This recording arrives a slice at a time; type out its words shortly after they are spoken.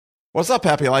What's up,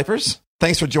 Happy Lifers?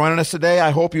 Thanks for joining us today.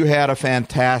 I hope you had a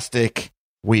fantastic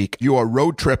week. You are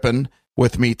road tripping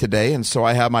with me today, and so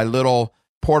I have my little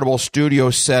portable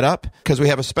studio set up because we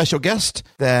have a special guest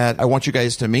that I want you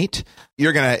guys to meet.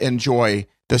 You're going to enjoy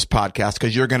this podcast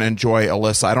because you're going to enjoy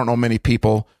Alyssa. I don't know many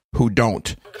people who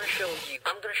don't. I'm going to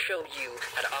show you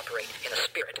how to operate in a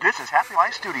spirit. This is Happy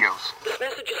Life Studios. This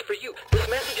message is for you. This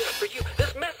message is for you.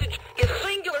 This message is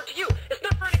singular to you. It's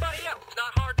not for anybody else. It's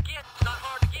not hard to get. It's not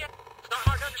hard to get. It's not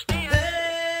hard to understand. Hey,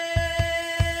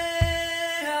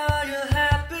 are you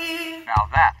happy? Now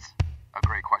that's a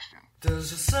great question.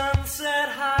 Does your sun set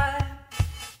high?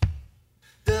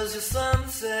 Does your sun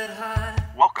set high?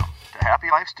 Welcome to Happy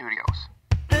Life Studios.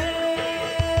 Hey,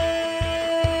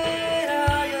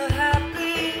 are you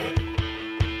happy?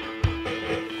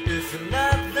 If you're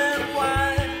not, then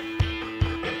why?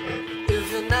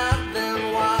 If you're not,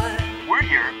 then why? We're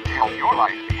here to help your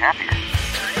life be happier.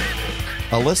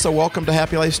 Alyssa, welcome to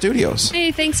Happy Life Studios.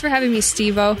 Hey, thanks for having me,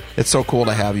 Steve-O. It's so cool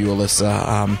to have you,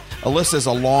 Alyssa. Alyssa is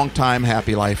a longtime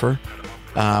Happy Lifer.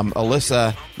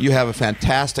 Alyssa, you have a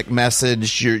fantastic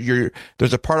message.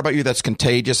 There's a part about you that's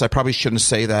contagious. I probably shouldn't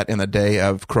say that in the day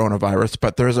of coronavirus,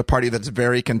 but there's a part of you that's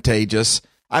very contagious.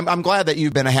 I'm glad that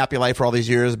you've been a Happy Lifer all these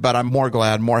years, but I'm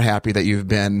more happy that you've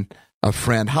been a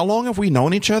friend. How long have we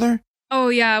known each other? Oh,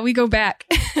 yeah, we go back.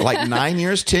 Like 9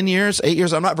 years, 10 years, 8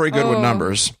 years? I'm not very good with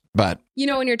numbers, but... You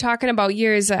know, when you're talking about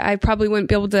years, I probably wouldn't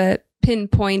be able to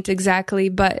pinpoint exactly,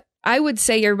 but I would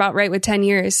say you're about right with 10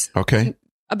 years. Okay.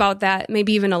 About that,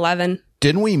 maybe even 11.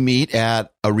 Didn't we meet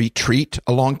at a retreat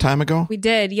a long time ago? We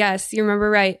did, yes. You remember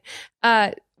right.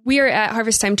 We are at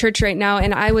Harvest Time Church right now,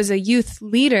 and I was a youth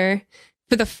leader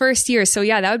for the first year. So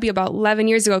yeah, that would be about 11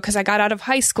 years ago because I got out of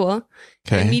high school.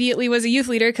 Okay. I immediately was a youth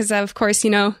leader because, of course, you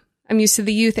know, I'm used to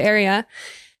the youth area.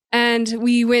 And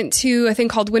we went to a thing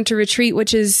called Winter Retreat,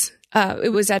 which is,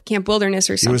 it was at Camp Wilderness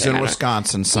or something. It was in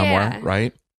Wisconsin somewhere,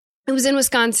 right? It was in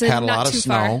Wisconsin. Had a not lot of too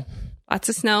snow. Far. Lots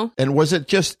of snow. And was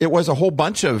it was a whole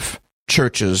bunch of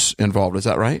churches involved. Is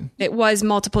that right? It was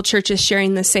multiple churches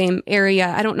sharing the same area.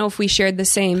 I don't know if we shared the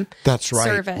same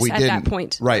service at that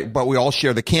point. Right. But we all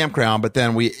share the campground, but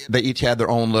then they each had their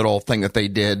own little thing that they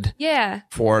did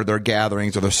for their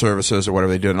gatherings or their services or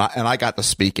whatever they did. And I got to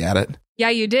speak at it. Yeah,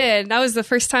 you did. That was the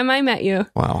first time I met you.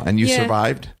 Wow. And you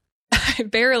survived?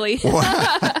 Barely.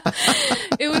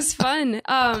 It was fun.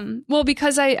 Well,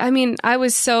 because I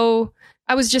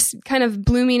was just kind of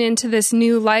blooming into this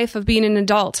new life of being an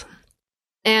adult.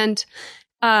 And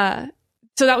so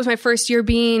that was my first year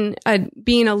being a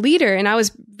leader, and I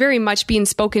was very much being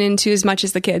spoken into as much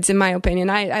as the kids, in my opinion.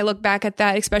 I look back at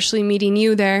that, especially meeting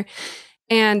you there.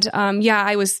 And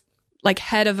I was like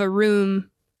head of a room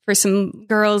for some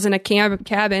girls in a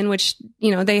cabin, which,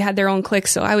 you know, they had their own clique.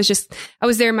 So I was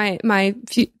there. My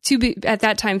at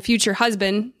that time, future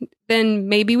husband, then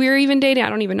maybe we were even dating. I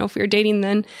don't even know if we were dating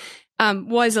then.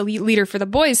 Was a leader for the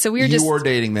boys. So we were You were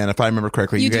dating then, if I remember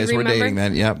correctly. You guys were dating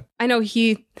then, yep. I know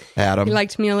Adam. He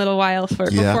liked me a little while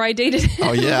before I dated him.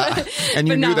 Oh, yeah. And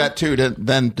you knew that too,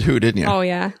 didn't you? Oh,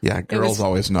 yeah. Yeah, girls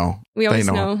always know. We always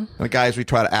know. And the guys, we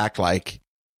try to act like,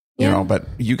 you know, but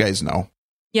you guys know.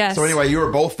 Yes. So anyway, you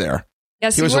were both there.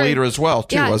 Yes, he was a leader as well,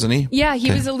 too, wasn't he? Yeah,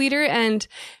 he was a leader, and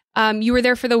you were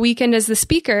there for the weekend as the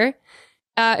speaker.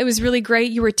 It was really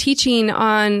great. You were teaching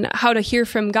on how to hear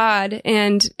from God,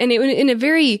 and it in a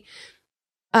very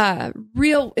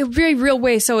real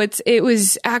way. So it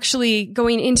was actually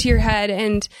going into your head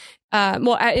and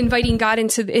inviting God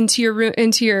into your room,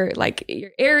 into your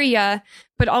area,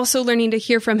 but also learning to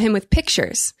hear from Him with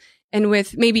pictures and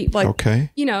with maybe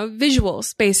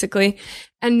visuals, basically.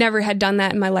 And never had done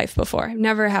that in my life before.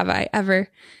 Never have I ever.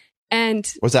 And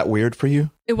was that weird for you?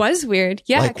 It was weird.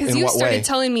 Yeah. Because you started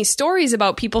telling me stories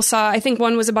about people saw, I think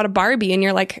one was about a Barbie, and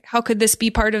you're like, how could this be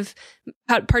part of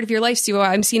your life? So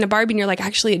I'm seeing a Barbie, and you're like,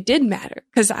 actually it did matter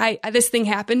because this thing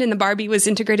happened and the Barbie was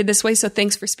integrated this way. So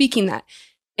thanks for speaking that.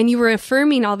 And you were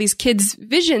affirming all these kids'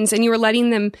 visions, and you were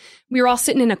letting them, we were all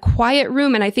sitting in a quiet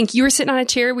room, and I think you were sitting on a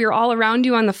chair. We were all around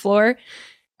you on the floor.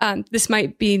 This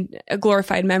might be a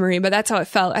glorified memory, but that's how it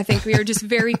felt. I think we were just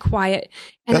very quiet.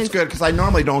 And that's good, because I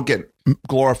normally don't get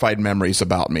glorified memories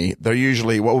about me. They're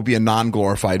usually what would be a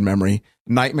non-glorified memory.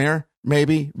 Nightmare,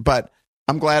 maybe, but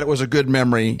I'm glad it was a good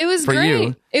memory. It was for great.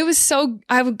 You. It was so,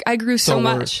 I grew so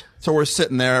much. So we're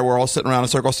sitting there, we're all sitting around in a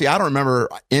circle. See, I don't remember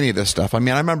any of this stuff. I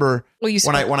mean, I remember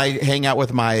when I hang out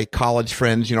with my college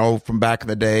friends, you know, from back in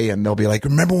the day, and they'll be like,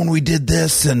 remember when we did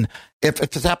this? And if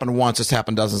it's happened once, it's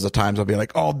happened dozens of times. I'll be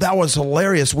like, oh, that was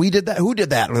hilarious. We did that. Who did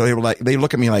that? And they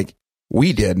look at me like,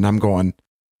 we did. And I'm going,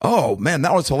 oh man,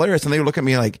 that was hilarious. And they look at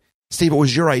me like, Steve, it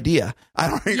was your idea. I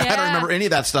don't Yeah. remember any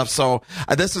of that stuff. So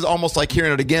this is almost like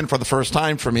hearing it again for the first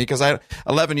time for me, because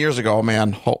 11 years ago,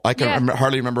 man, I can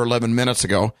hardly remember 11 minutes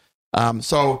ago.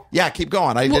 So yeah, keep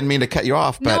going. I didn't mean to cut you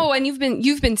off, but No, and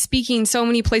you've been speaking so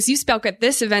many places. You spoke at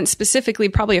this event specifically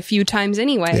probably a few times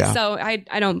anyway. Yeah. So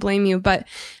I don't blame you, but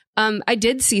I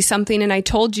did see something and I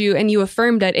told you and you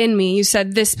affirmed it in me. You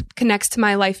said this connects to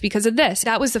my life because of this.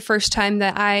 That was the first time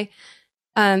that I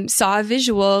saw a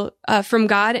visual from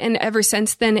God, and ever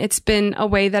since then it's been a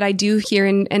way that I do hear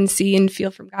and see and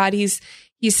feel from God.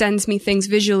 He sends me things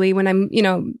visually when I'm,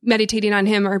 meditating on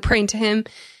him or praying to him.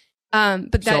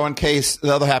 So in case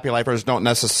the other happy lifers don't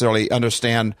necessarily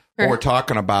understand what we're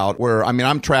talking about,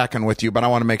 I'm tracking with you, but I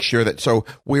want to make sure that, so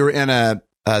we were in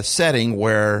a setting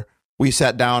where we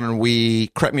sat down and we,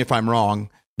 correct me if I'm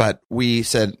wrong, but we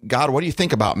said, God, what do you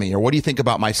think about me? Or what do you think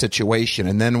about my situation?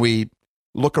 And then we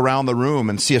look around the room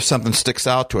and see if something sticks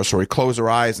out to us, or we close our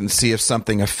eyes and see if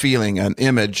something, a feeling, an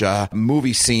image, a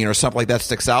movie scene or something like that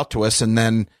sticks out to us. And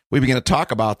then we begin to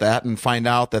talk about that and find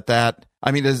out that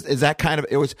is that kind of,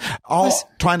 it was all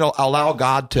trying to allow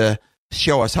God to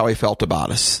show us how he felt about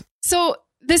us. So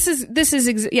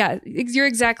you're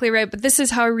exactly right. But this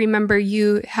is how I remember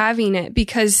you having it,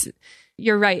 because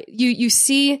you're right. You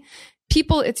see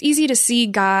people, it's easy to see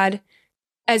God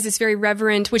as this very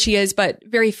reverent, which he is, but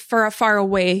very far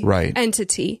away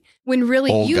entity. When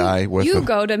really you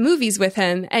go to movies with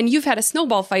him and you've had a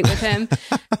snowball fight with him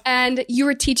and you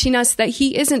were teaching us that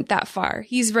he isn't that far.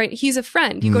 He's right. He's a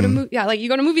friend. You go to you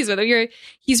go to movies with him.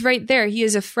 He's right there. He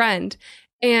is a friend.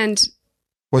 And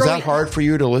was that hard for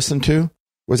you to listen to?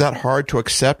 Was that hard to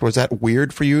accept? Was that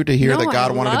weird for you to hear that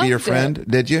God wanted to be your friend?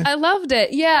 Did you? I loved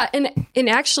it. Yeah. And it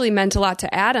actually meant a lot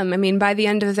to Adam. I mean, by the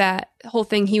end of that whole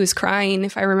thing, he was crying,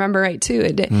 if I remember right, too.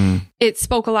 It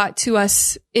spoke a lot to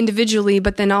us individually,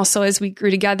 but then also as we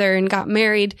grew together and got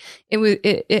married,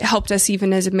 it helped us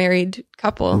even as a married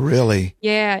couple. Really?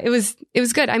 Yeah, it was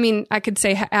good. I mean, I could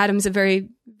say Adam's a very,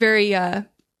 very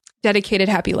dedicated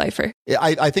happy lifer.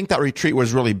 I think that retreat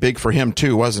was really big for him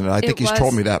too, wasn't it? I think he's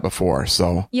told me that before.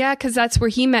 So yeah, because that's where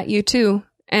he met you too.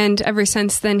 And ever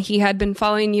since then, he had been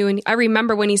following you. And I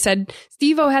remember when he said,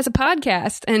 Steve-O has a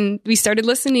podcast, and we started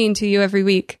listening to you every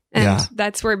week. And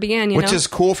that's where it began, Which is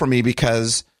cool for me,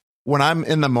 because when I'm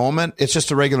in the moment, it's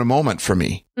just a regular moment for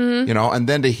me, and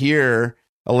then to hear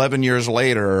 11 years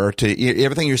later, or to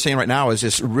everything you're saying right now is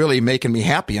just really making me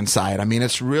happy inside. I mean,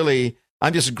 it's really,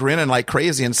 I'm just grinning like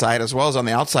crazy inside as well as on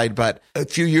the outside. But a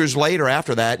few years later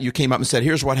after that, you came up and said,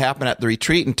 here's what happened at the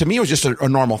retreat. And to me, it was just a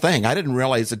normal thing. I didn't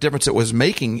realize the difference it was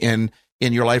making in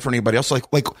your life or anybody else. Like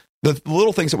the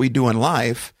little things that we do in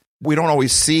life, we don't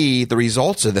always see the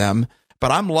results of them. But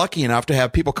I'm lucky enough to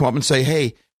have people come up and say,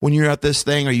 hey, when you're at this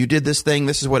thing or you did this thing,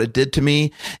 this is what it did to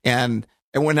me. And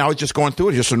when I was just going through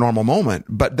it, just a normal moment.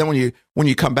 But then when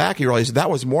you come back, you realize that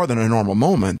was more than a normal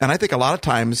moment. And I think a lot of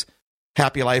times,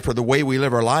 happy life or the way we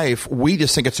live our life, we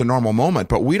just think it's a normal moment,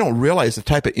 but we don't realize the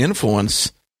type of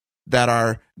influence that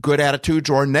our good attitudes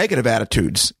or negative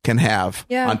attitudes can have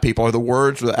on people, or the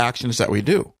words or the actions that we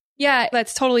do. Yeah,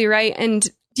 that's totally right. And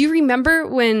do you remember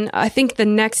when I think the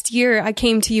next year I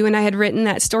came to you and I had written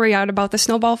that story out about the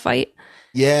snowball fight?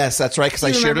 Yes, that's right. Because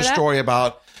I shared a story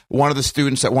about one of the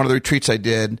students at one of the retreats I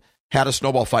did had a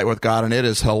snowball fight with God, and it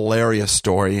is a hilarious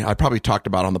story. I probably talked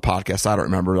about it on the podcast. I don't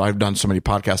remember. I've done so many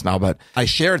podcasts now, but I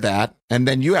shared that. And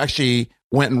then you actually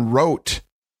went and wrote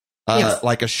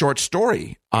like a short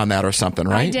story on that or something,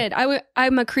 right? I did.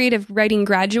 I'm a creative writing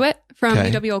graduate from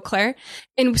UW Eau Claire.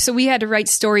 And so we had to write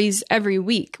stories every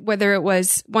week, whether it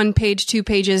was 1 page, 2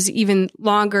 pages, even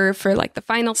longer for like the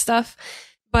final stuff.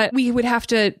 But we would have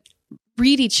to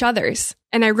read each other's.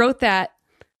 And I wrote that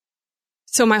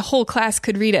so my whole class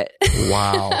could read it.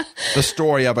 Wow. The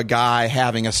story of a guy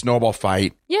having a snowball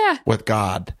fight with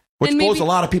God, which blows a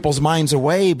lot of people's minds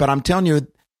away. But I'm telling you,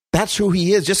 that's who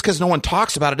he is. Just because no one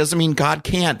talks about it doesn't mean God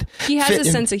can't. He has a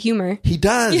sense of humor. He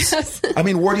does. Yes. I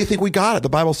mean, where do you think we got it? The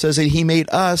Bible says that he made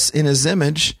us in his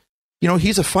image.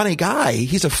 He's a funny guy.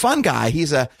 He's a fun guy.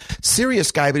 He's a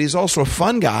serious guy, but he's also a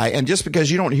fun guy. And just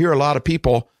because you don't hear a lot of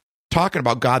people talking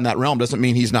about God in that realm doesn't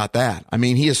mean he's not that. I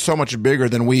mean, he is so much bigger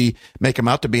than we make him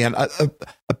out to be. And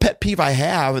a pet peeve I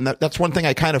have, and that's one thing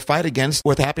I kind of fight against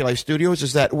with Happy Life Studios,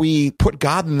 is that we put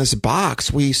God in this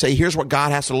box. We say, here's what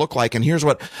God has to look like, and here's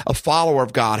what a follower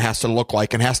of God has to look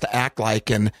like and has to act like.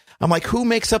 And I'm like, who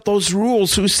makes up those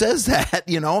rules? Who says that?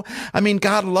 I mean,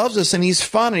 God loves us, and he's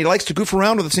fun, and he likes to goof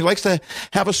around with us. He likes to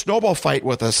have a snowball fight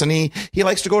with us, and he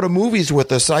likes to go to movies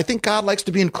with us. So I think God likes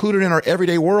to be included in our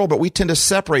everyday world, but we tend to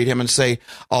separate him and say,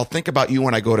 I'll think about you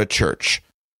when I go to church.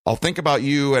 I'll think about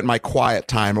you at my quiet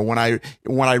time, or when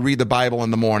I read the Bible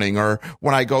in the morning, or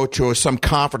when I go to some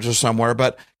conference or somewhere.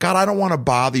 But God, I don't want to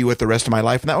bother you with the rest of my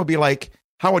life. And that would be like,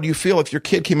 how would you feel if your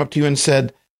kid came up to you and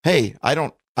said, hey, I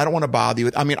don't want to bother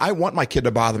you. I mean, I want my kid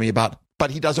to bother me but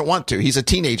he doesn't want to. He's a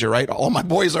teenager, right? All my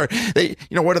boys are,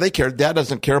 what do they care? Dad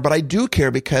doesn't care, but I do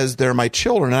care because they're my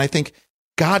children. And I think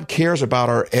God cares about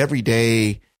our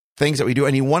everyday things that we do,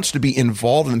 and he wants to be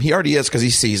involved in them. He already is, because he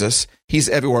sees us. He's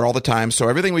everywhere all the time. So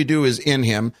everything we do is in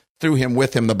him, through him,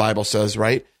 with him, the Bible says,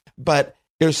 right? But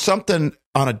there's something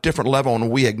on a different level when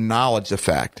we acknowledge the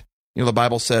fact. The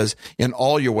Bible says, in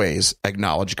all your ways,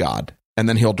 acknowledge God, and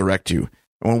then he'll direct you.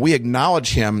 And when we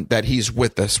acknowledge him, that he's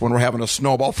with us, when we're having a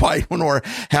snowball fight, when we're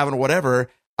having whatever,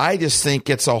 I just think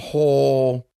it's a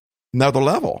whole another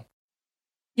level.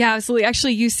 Yeah, absolutely.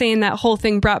 Actually, you saying that whole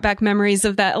thing brought back memories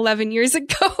of that 11 years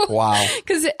ago. Wow.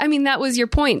 Because, that was your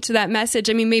point to that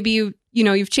message. Maybe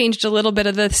you've changed a little bit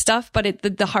of the stuff, but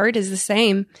the heart is the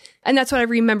same. And that's what I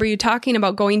remember you talking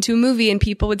about, going to a movie and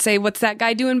people would say, what's that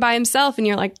guy doing by himself? And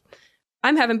you're like,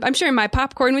 I'm sharing my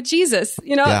popcorn with Jesus,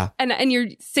 Yeah. and you're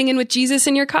singing with Jesus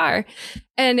in your car.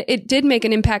 And it did make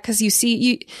an impact, because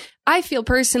I feel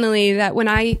personally that when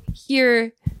I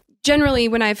hear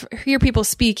people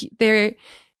speak, there's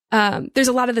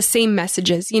a lot of the same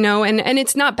messages, and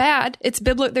it's not bad. It's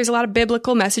biblical. There's a lot of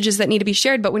biblical messages that need to be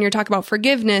shared. But when you're talking about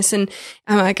forgiveness, and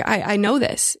I'm like, I know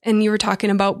this. And you were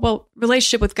talking about,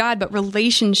 relationship with God, but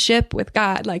relationship with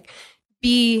God, like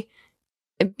be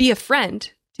a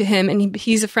friend to him, and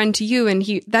he's a friend to you. And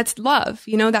that's love,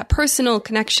 that personal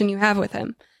connection you have with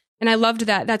him. And I loved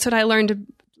that. That's what I learned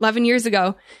 11 years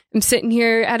ago. I'm sitting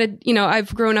here at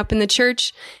I've grown up in the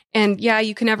church, and yeah,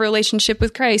 you can have a relationship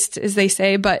with Christ, as they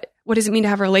say, but what does it mean to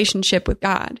have a relationship with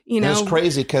God? It's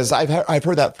crazy, because I've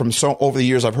heard that over the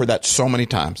years. I've heard that so many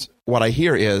times. What I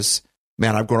hear is,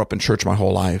 man, I've grown up in church my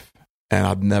whole life, and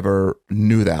I've never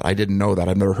knew that. I didn't know that.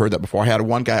 I've never heard that before. I had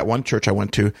one guy at one church I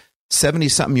went to,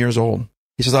 70-something years old.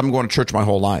 He says, I've been going to church my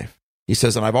whole life. He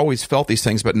says, and I've always felt these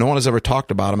things, but no one has ever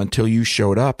talked about them until you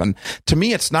showed up. And to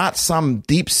me, it's not some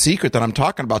deep secret that I'm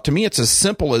talking about. To me, it's as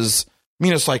simple as,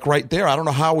 it's like right there. I don't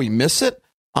know how we miss it,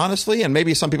 honestly. And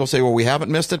maybe some people say, well, we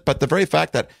haven't missed it. But the very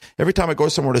fact that every time I go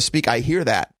somewhere to speak, I hear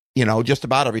that, just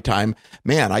about every time.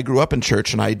 Man, I grew up in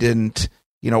church, and I didn't,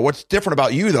 what's different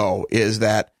about you, though, is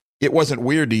that it wasn't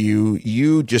weird to you.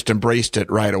 You just embraced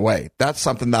it right away. That's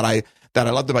something that I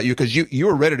loved about you, because you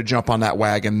were ready to jump on that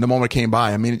wagon the moment it came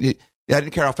by. I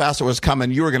didn't care how fast it was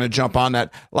coming. You were going to jump on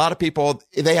that. A lot of people,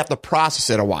 they have to process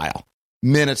it a while.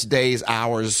 Minutes, days,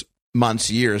 hours,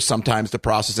 months, years, sometimes to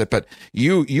process it. But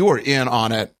you were in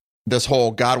on it, this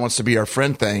whole God wants to be our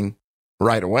friend thing,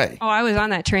 right away. Oh, I was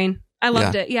on that train. I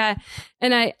loved it. Yeah.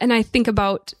 And I think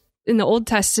about in the Old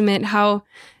Testament how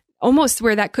almost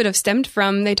where that could have stemmed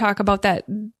from. They talk about that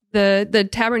the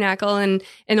tabernacle and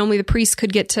only the priests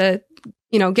could get to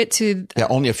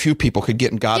only a few people could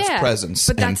get in God's presence.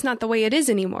 But that's not the way it is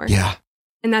anymore. Yeah.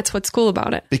 And that's what's cool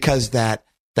about it. Because that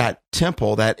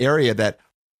temple, that area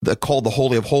called the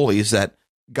Holy of Holies, that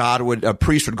a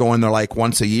priest would go in there like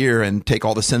once a year and take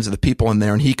all the sins of the people in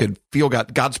there, and he could feel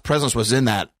God's presence was in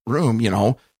that room.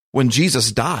 When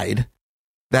Jesus died,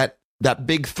 that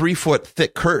big 3-foot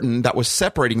thick curtain that was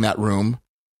separating that room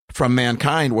from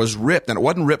mankind was ripped, and it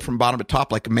wasn't ripped from bottom to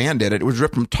top like man did it. It was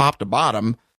ripped from top to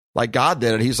bottom like God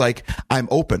did it. He's like, I'm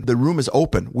open. The room is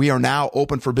open. We are now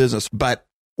open for business. But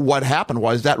what happened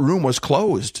was that room was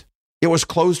closed. It was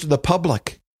closed to the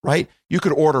public, right? You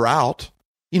could order out.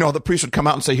 The priest would come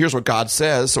out and say, here's what God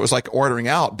says. So it was like ordering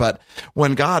out. But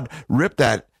when God ripped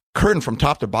that curtain from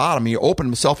top to bottom, he opened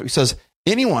himself. He says,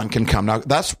 anyone can come. Now,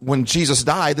 that's when Jesus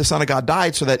died. The Son of God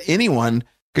died so that anyone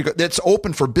could go. It's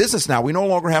open for business now. We no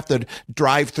longer have to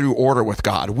drive through order with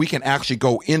God. We can actually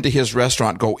go into his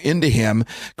restaurant, go into him,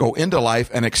 go into life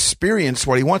and experience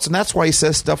what he wants. And that's why he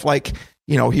says stuff like,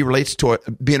 he relates to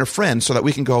being a friend, so that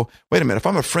we can go, wait a minute, if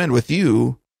I'm a friend with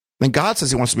you, then God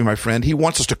says he wants to be my friend. He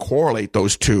wants us to correlate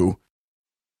those two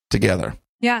together.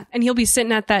 Yeah. And he'll be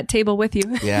sitting at that table with you.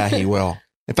 Yeah, he will.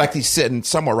 In fact, he's sitting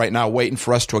somewhere right now waiting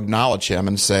for us to acknowledge him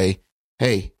and say,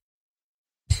 hey,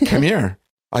 come here.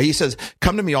 He says,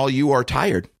 come to me, all you are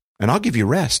tired, and I'll give you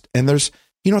rest. And there's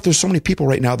so many people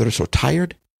right now that are so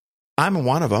tired. I'm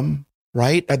one of them,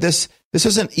 right? This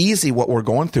isn't easy what we're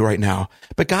going through right now,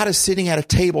 but God is sitting at a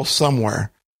table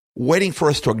somewhere waiting for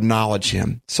us to acknowledge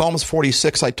him. Psalms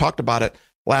 46, I talked about it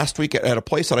last week at a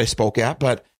place that I spoke at,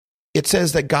 but it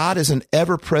says that God is an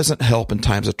ever-present help in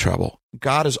times of trouble.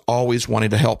 God is always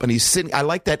wanting to help. And he's sitting, I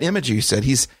like that image you said.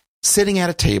 He's sitting at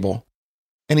a table,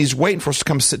 and he's waiting for us to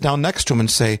come sit down next to him and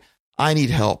say, I need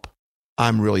help.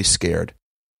 I'm really scared.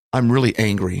 I'm really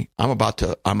angry. I'm about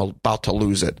to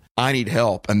lose it. I need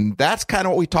help. And that's kind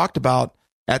of what we talked about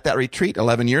at that retreat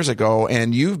 11 years ago.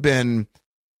 And you've been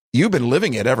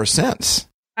living it ever since.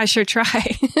 I sure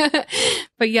try.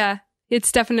 But yeah,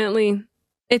 it's been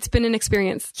an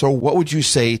experience. So what would you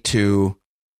say to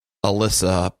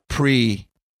Alyssa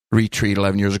pre-retreat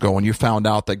 11 years ago when you found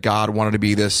out that God wanted to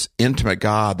be this intimate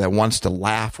God that wants to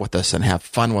laugh with us and have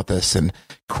fun with us and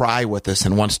cry with us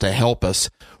and wants to help us?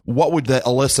 What would the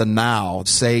Alyssa now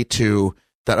say to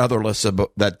that other Alyssa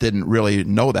that didn't really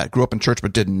know that, grew up in church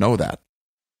but didn't know that?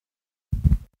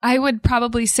 I would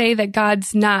probably say that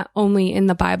God's not only in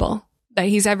the Bible, that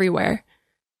he's everywhere.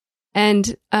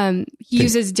 And he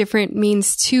uses different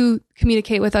means to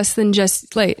communicate with us than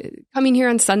just like coming here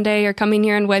on Sunday or coming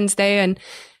here on Wednesday. And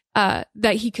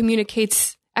that he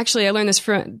communicates. Actually, I learned this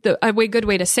from a good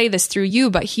way to say this through you,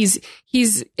 but he's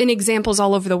in examples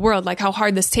all over the world, like how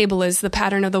hard this table is, the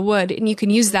pattern of the wood. And you can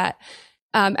use that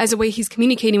as a way he's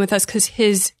communicating with us because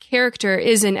his character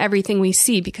is in everything we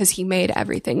see because he made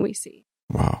everything we see.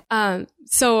 Wow.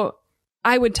 So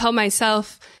I would tell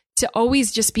myself to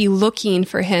always just be looking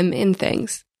for him in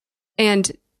things and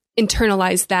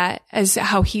internalize that as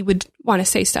how he would want to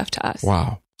say stuff to us.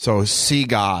 Wow. So see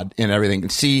God in everything.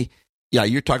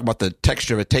 You're talking about the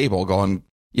texture of a table going,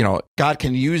 God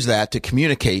can use that to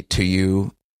communicate to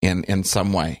you in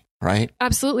some way, right?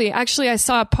 Absolutely. Actually, I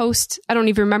saw a post. I don't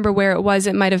even remember where it was.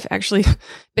 It might have actually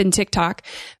been TikTok,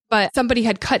 but somebody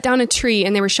had cut down a tree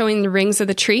and they were showing the rings of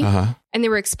the tree and they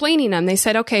were explaining them. They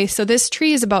said, okay, so this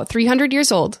tree is about 300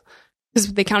 years old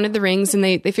because they counted the rings and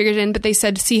they figured it in, but they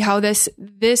said, see how this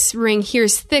ring here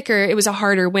is thicker. It was a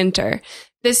harder winter.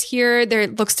 This here, there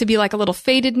looks to be like a little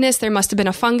fadedness. There must have been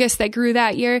a fungus that grew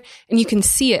that year. And you can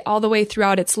see it all the way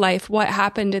throughout its life, what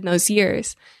happened in those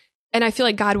years. And I feel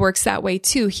like God works that way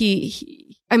too.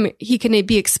 He can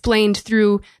be explained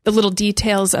through the little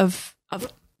details of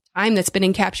time that's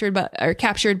been captured,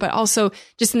 but also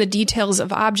just in the details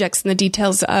of objects and the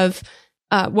details of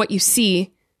what you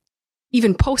see,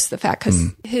 even post the fact,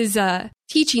 because his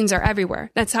teachings are everywhere.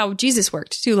 That's how Jesus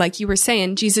worked too. Like you were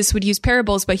saying, Jesus would use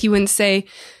parables, but he wouldn't say,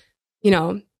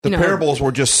 parables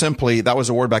were just simply, that was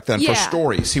a word back then for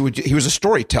stories. He was a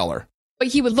storyteller. But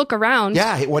he would look around.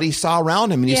 Yeah, what he saw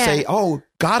around him, and he'd say, oh,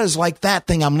 God is like that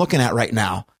thing I'm looking at right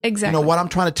now. Exactly. What I'm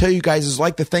trying to tell you guys is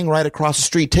like the thing right across the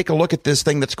street. Take a look at this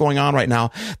thing that's going on right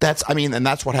now. And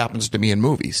that's what happens to me in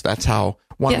movies. That's how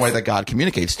one way that God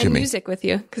communicates to me. And music with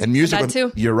you. And music that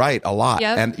too. You're right, a lot.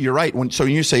 Yep. And you're right. When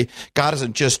you say God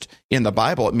isn't just in the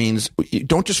Bible, it means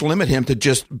don't just limit him to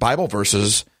just Bible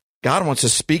verses. God wants to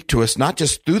speak to us, not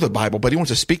just through the Bible, but he wants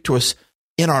to speak to us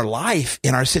in our life,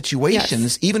 in our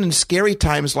situations, even in scary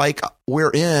times like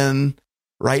we're in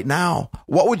right now.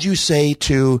 What would you say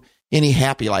to any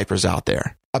happy lifers out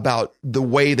there about the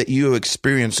way that you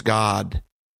experience God?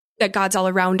 That God's all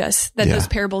around us, that those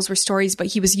parables were stories, but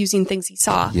he was using things he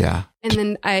saw. Yeah. And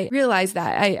then I realized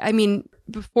that, I mean,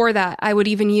 before that, I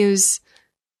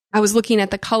was looking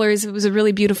at the colors. It was a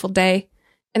really beautiful day.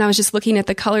 And I was just looking at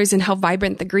the colors and how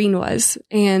vibrant the green was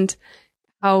and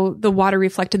how the water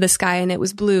reflected the sky and it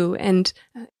was blue. And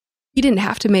he didn't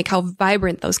have to make how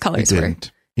vibrant those colors were.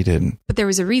 He didn't. But there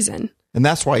was a reason. And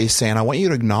that's why he's saying, I want you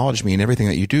to acknowledge me in everything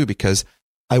that you do because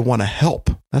I want to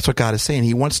help. That's what God is saying.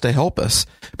 He wants to help us.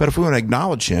 But if we want to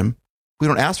acknowledge him, we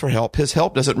don't ask for help. His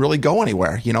help doesn't really go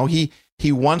anywhere.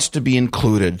 He wants to be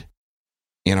included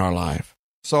in our life.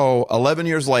 So 11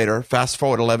 years later, fast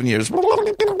forward 11 years,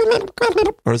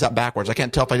 or is that backwards? I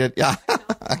can't tell if I did. Yeah.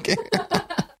 Okay.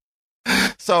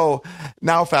 So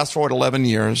now fast forward 11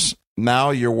 years. Now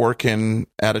you're working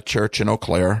at a church in Eau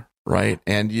Claire, right?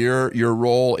 And your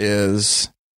role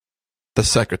is the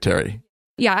secretary.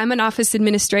 Yeah, I'm an office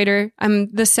administrator.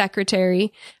 I'm the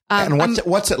secretary. And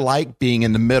what's it like being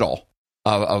in the middle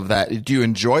of that? Do you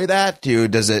enjoy that?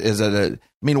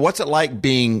 What's it like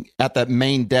being at that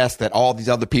main desk that all these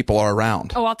other people are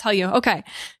around? Oh, I'll tell you. Okay.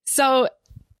 So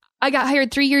I got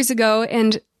hired 3 years ago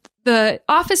and the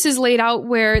office is laid out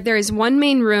where there is one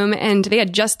main room and they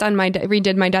had just done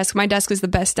redid my desk. My desk is the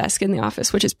best desk in the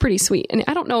office, which is pretty sweet. And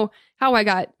I don't know how I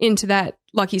got into that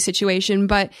lucky situation,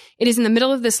 but it is in the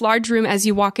middle of this large room as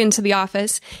you walk into the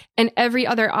office and every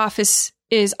other office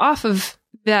is off of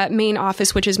that main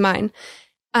office, which is mine.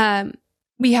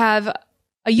 We have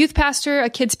a youth pastor, a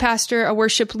kids pastor, a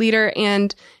worship leader,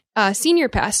 and a senior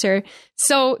pastor.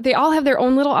 So they all have their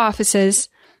own little offices.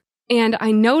 And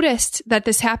I noticed that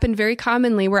this happened very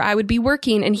commonly where I would be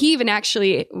working. And he even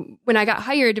actually, when I got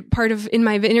hired, in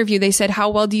my interview, they said, how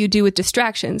well do you do with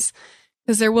distractions?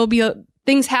 Because there will be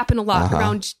things happen a lot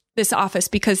around this office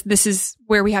because this is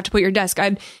where we have to put your desk.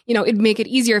 It'd make it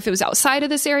easier if it was outside of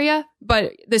this area,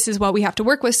 but this is what we have to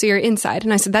work with. So you're inside.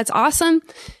 And I said, that's awesome.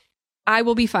 I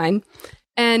will be fine.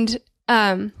 And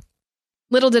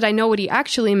little did I know what he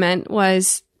actually meant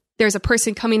was there's a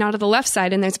person coming out of the left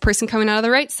side and there's a person coming out of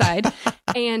the right side.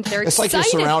 And they're It's excited.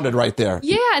 like you're surrounded right there.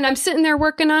 Yeah. And I'm sitting there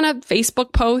working on a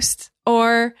Facebook post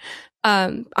or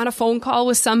on a phone call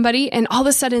with somebody. And all of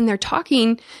a sudden they're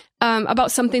talking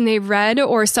about something they read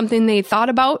or something they thought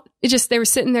about. They were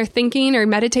sitting there thinking or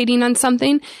meditating on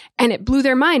something, and it blew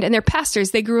their mind. And they're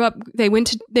pastors. They grew up, they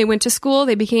went to school,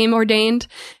 they became ordained.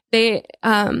 They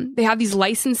have these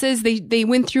licenses. They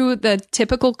went through the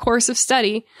typical course of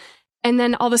study. And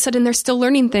then all of a sudden they're still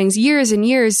learning things years and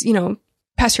years.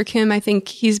 Pastor Kim, I think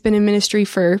he's been in ministry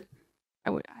for,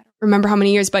 I don't remember how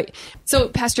many years, but so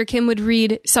Pastor Kim would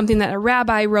read something that a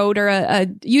rabbi wrote or a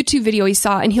YouTube video he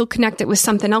saw, and he'll connect it with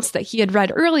something else that he had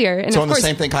read earlier. And so of in course, the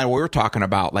same thing kind of what we were talking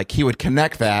about, like he would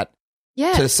connect that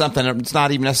to something. It's not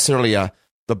even necessarily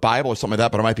the Bible or something like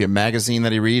that, but it might be a magazine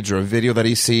that he reads or a video that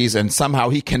he sees, and somehow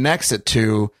he connects it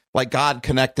to, like God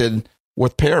connected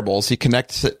with parables. He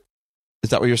connects it. Is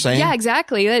that what you're saying? Yeah,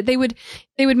 exactly. They would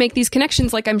make these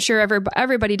connections, like I'm sure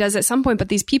everybody does at some point, but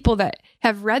these people that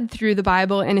have read through the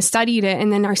Bible and studied it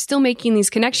and then are still making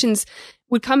these connections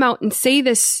would come out and say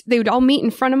this. They would all meet in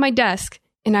front of my desk,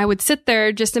 and I would sit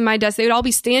there just in my desk. They would all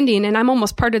be standing, and I'm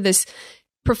almost part of this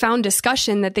profound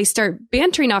discussion that they start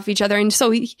bantering off each other. And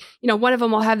so, one of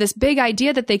them will have this big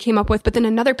idea that they came up with, but then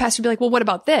another pastor will be like, well, what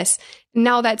about this? And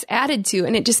now that's added to,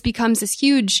 and it just becomes this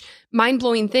huge mind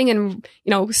blowing thing. And,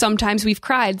 sometimes we've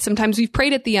cried, sometimes we've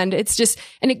prayed at the end. It's just,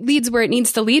 and it leads where it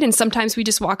needs to lead. And sometimes we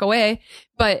just walk away,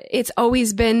 but it's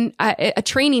always been a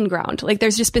training ground. Like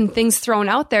there's just been things thrown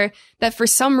out there that for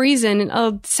some reason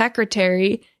a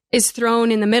secretary is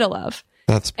thrown in the middle of.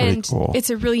 That's pretty and cool.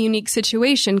 It's a really unique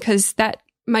situation because that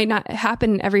might not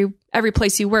happen every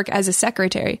place you work as a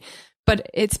secretary, but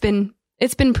it's been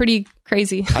pretty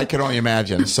crazy. I can only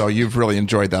imagine. So you've really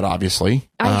enjoyed that, obviously.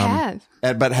 I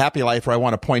have. But Happy Lifer, I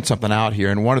want to point something out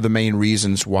here. And one of the main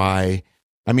reasons why,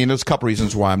 there's a couple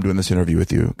reasons why I'm doing this interview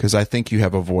with you, because I think you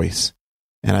have a voice.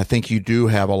 And I think you do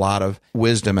have a lot of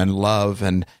wisdom and love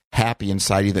and happy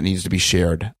inside you that needs to be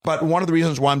shared. But one of the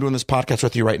reasons why I'm doing this podcast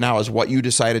with you right now is what you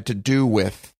decided to do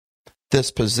with this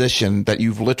position that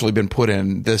you've literally been put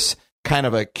in, this kind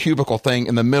of a cubicle thing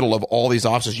in the middle of all these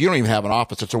offices. You don't even have an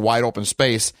office. It's a wide open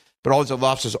space, but all these other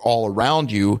offices all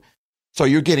around you. So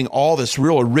you're getting all this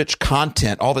real rich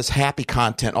content, all this happy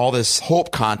content, all this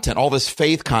hope content, all this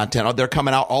faith content. They're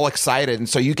coming out all excited. And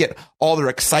so you get all their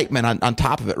excitement on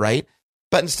top of it, right?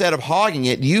 But instead of hogging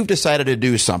it, you've decided to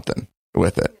do something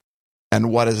with it. And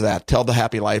what is that? Tell the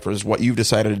Happy Lifers what you've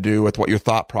decided to do with what your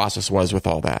thought process was with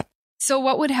all that. So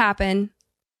what would happen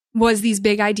was these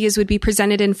big ideas would be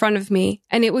presented in front of me,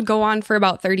 and it would go on for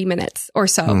about 30 minutes or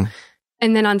so.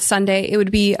 And then on Sunday, it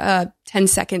would be a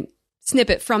 10-second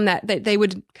snippet from that they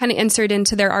would kind of insert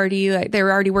into they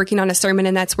were already working on a sermon,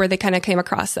 and that's where they kind of came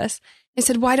across this. I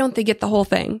said, why don't they get the whole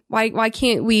thing? Why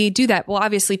can't we do that? Well,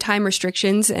 obviously time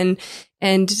restrictions and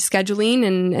scheduling,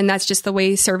 and that's just the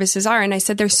way services are. And I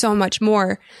said, there's so much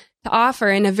more to offer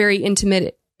in a very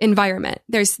intimate environment.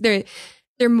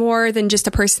 They're more than just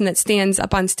a person that stands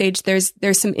up on stage. There's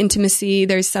some intimacy.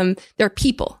 There are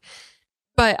people.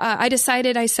 But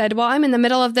I said, well, I'm in the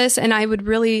middle of this, and I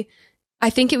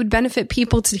think it would benefit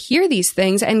people to hear these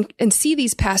things and see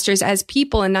these pastors as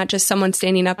people and not just someone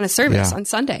standing up on a service on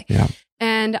Sunday. Yeah.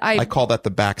 And I call that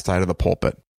the backside of the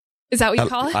pulpit. Is that what you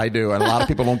call it? I do. And a lot of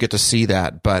people don't get to see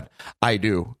that, but I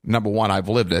do. Number one, I've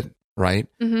lived it, right?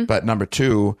 Mm-hmm. But number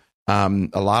two, a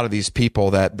lot of these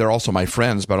people that they're also my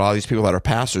friends, but a lot of these people that are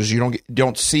pastors, you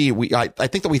don't see. I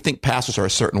think that we think pastors are a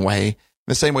certain way,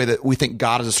 the same way that we think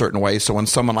God is a certain way. So when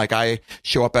someone like I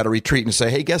show up at a retreat and say,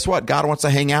 hey, guess what? God wants to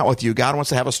hang out with you. God wants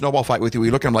to have a snowball fight with you.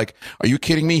 We look at him like, are you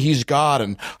kidding me? He's God.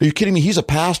 And are you kidding me? He's a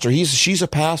pastor. She's a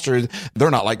pastor.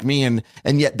 They're not like me. And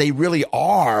yet they really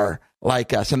are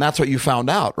like us. And that's what you found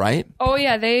out, right? Oh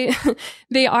yeah,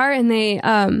 they are.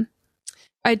 And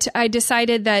I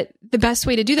decided that the best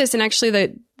way to do this, and actually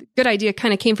the good idea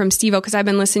kind of came from Steve-O, because I've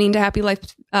been listening to Happy Life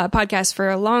podcast for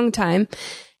a long time.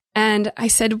 And I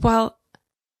said, well,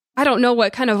 I don't know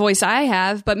what kind of voice I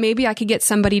have, but maybe I could get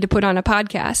somebody to put on a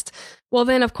podcast. Well,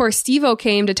 then, of course, Steve-O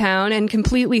came to town and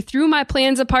completely threw my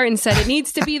plans apart and said, it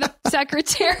needs to be the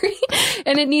secretary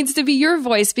and it needs to be your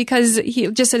voice, because he,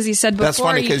 just as he said before. That's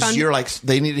funny, because you're like,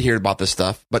 they need to hear about this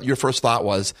stuff, but your first thought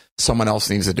was someone else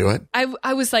needs to do it.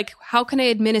 I was like, how can I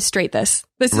administrate this?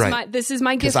 This is my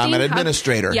gifting. Because I'm an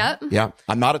administrator. Yep. Yeah.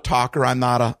 I'm not a talker. I'm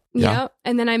not a. Yeah.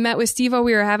 And then I met with Steve-O.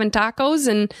 We were having tacos,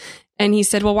 And he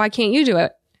said, well, why can't you do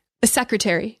it? The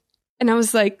secretary. And I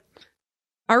was like,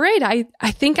 all right,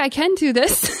 I think I can do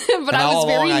this. But I was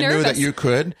very nervous. I knew that you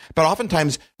could. But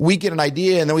oftentimes we get an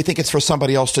idea and then we think it's for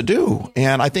somebody else to do.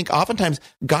 And I think oftentimes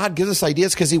God gives us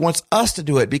ideas because he wants us to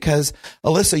do it. Because,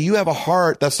 Alyssa, you have a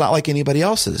heart that's not like anybody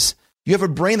else's. You have a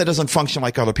brain that doesn't function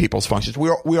like other people's functions.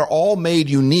 We are all made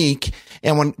unique.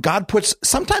 And when God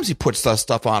sometimes he puts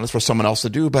stuff on us for someone else to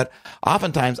do. But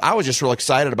oftentimes I was just real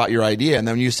excited about your idea. And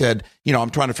then when you said, I'm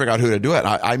trying to figure out who to do it,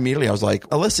 I immediately was like,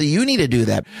 Alyssa, you need to do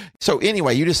that. So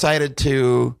anyway, you decided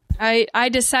to. I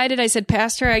decided, I said,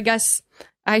 Pastor, I guess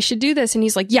I should do this. And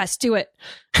he's like, yes, do it.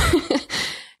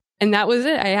 And that was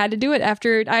it. I had to do it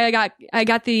after I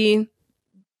got the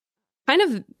kind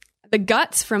of the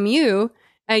guts from you.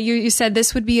 You said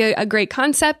this would be a great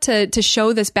concept to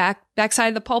show this backside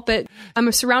of the pulpit.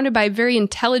 I'm surrounded by very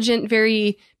intelligent,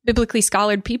 very biblically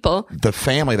scholared people. The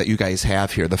family that you guys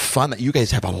have here, the fun that you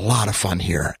guys have, a lot of fun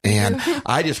here. And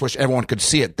I just wish everyone could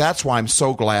see it. That's why I'm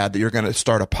so glad that you're going to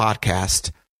start a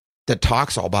podcast that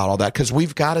talks all about all that. Because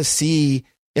we've got to see,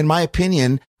 in my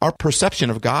opinion, our perception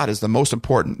of God is the most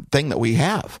important thing that we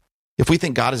have. If we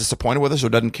think God is disappointed with us or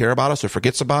doesn't care about us or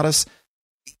forgets about us,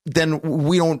 then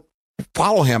we don't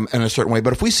follow him in a certain way.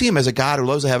 But if we see him as a God who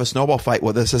loves to have a snowball fight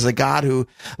with us, as a God who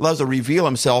loves to reveal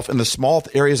himself in the small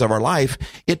areas of our life,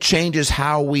 it changes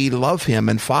how we love him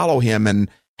and follow him and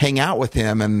hang out with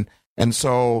him. And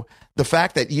so the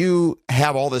fact that you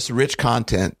have all this rich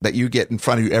content that you get in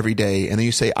front of you every day, and then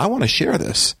you say, I want to share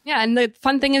this. Yeah. And the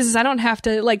fun thing is I don't have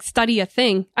to study a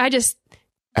thing. I just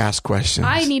ask questions.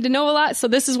 I need to know a lot, so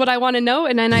this is what I want to know,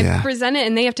 and then I present it,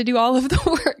 and they have to do all of the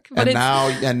work. But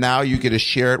now you get to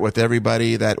share it with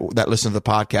everybody that listens to the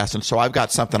podcast. And so I've got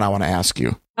something I want to ask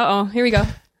you. Here we go.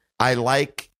 I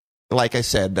like I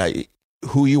said,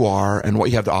 who you are and what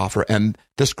you have to offer, and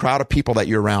this crowd of people that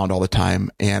you're around all the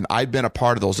time. And I've been a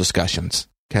part of those discussions.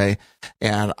 Okay,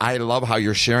 and I love how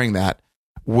you're sharing that.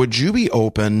 Would you be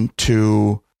open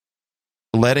to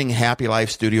letting Happy Life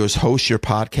Studios host your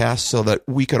podcast so that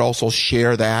we could also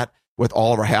share that with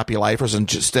all of our Happy Lifers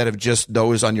instead of just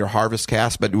those on your Harvest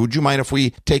Cast? But would you mind if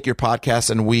we take your podcast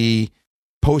and we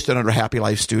post it under Happy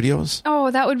Life Studios? Oh,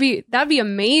 that'd be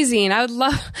amazing. I'd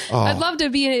love to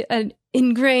be an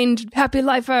ingrained Happy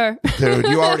Lifer. Dude,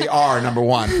 you already are, number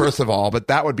one, first of all, but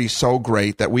that would be so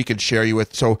great that we could share you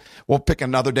with. So we'll pick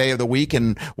another day of the week,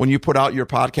 and when you put out your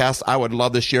podcast, I would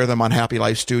love to share them on Happy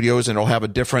Life Studios, and it'll have a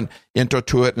different intro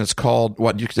to it, and it's called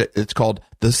it's called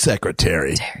The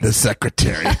Secretary. The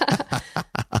Secretary.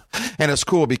 And it's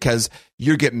cool because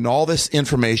you're getting all this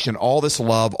information, all this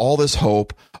love, all this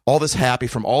hope, all this happy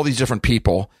from all these different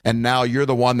people, and now you're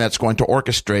the one that's going to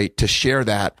orchestrate to share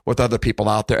that with other people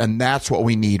out there, and that's what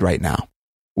we need right now.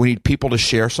 We need people to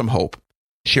share some hope,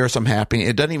 share some happiness.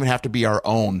 It doesn't even have to be our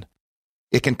own.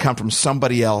 It can come from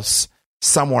somebody else,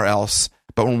 somewhere else,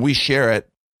 but when we share it,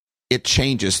 it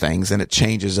changes things and it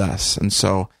changes us. And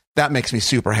so that makes me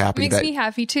super happy. Makes me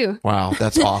happy too. Wow,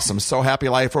 that's awesome. So Happy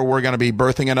Lifer, we're going to be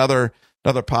birthing another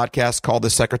podcast called The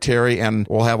Secretary, and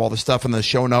we'll have all the stuff in the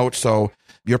show notes. So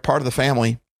you're part of the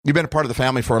family. You've been a part of the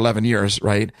family for 11 years,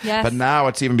 right? Yes. But now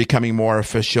it's even becoming more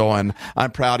official, and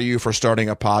I'm proud of you for starting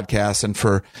a podcast and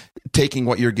for taking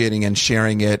what you're getting and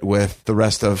sharing it with the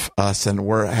rest of us. And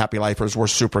we're Happy Lifers. We're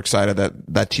super excited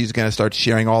that she's going to start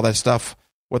sharing all that stuff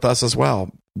with us as well.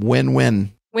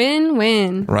 Win-win.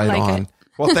 Win-win. Right on.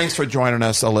 Well, thanks for joining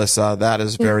us, Alyssa. That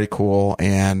is very cool.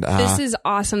 And this is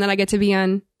awesome that I get to be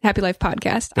on Happy Life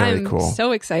Podcast. I'm cool.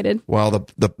 So excited. Well,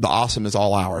 the awesome is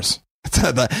all ours.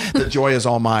 The joy is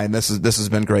all mine. This has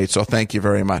been great. So thank you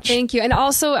very much. Thank you. And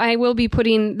also I will be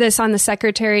putting this on The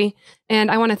Secretary, and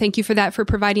I want to thank you for that, for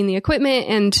providing the equipment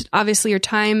and obviously your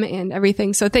time and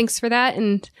everything. So thanks for that.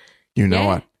 And you know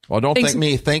what? Well, don't thank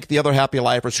me. Thank the other Happy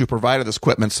Lifers who provided this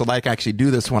equipment so that I can actually do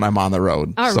this when I'm on the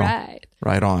road. All right.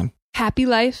 Right on. Happy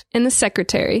Life and The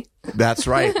Secretary. That's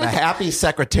right. The Happy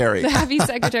Secretary. The Happy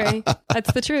Secretary.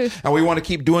 That's the truth. And we want to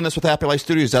keep doing this with Happy Life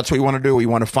Studios. That's what we want to do. We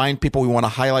want to find people. We want to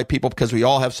highlight people because we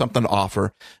all have something to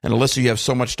offer. And Alyssa, you have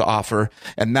so much to offer.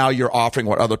 And now you're offering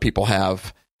what other people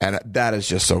have. And that is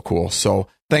just so cool. So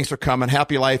thanks for coming.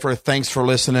 Happy Lifer. Thanks for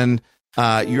listening.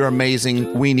 You're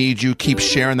amazing. We need you. Keep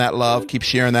sharing that love. Keep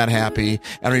sharing that happy.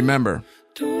 And remember,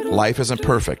 life isn't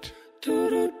perfect,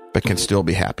 but can still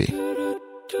be happy.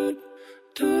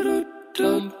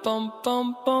 Bum, bum,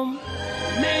 bum, bum.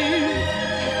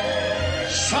 Make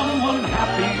someone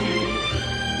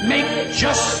happy. Make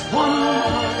just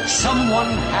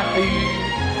someone happy,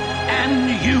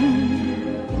 and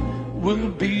you will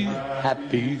be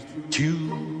happy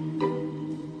too.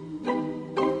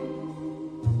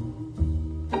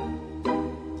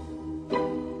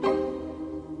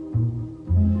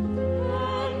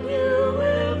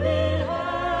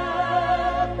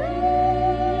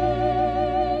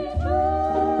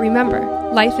 remember,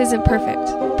 life isn't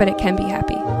perfect, but it can be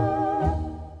happy.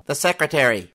 The Secretary.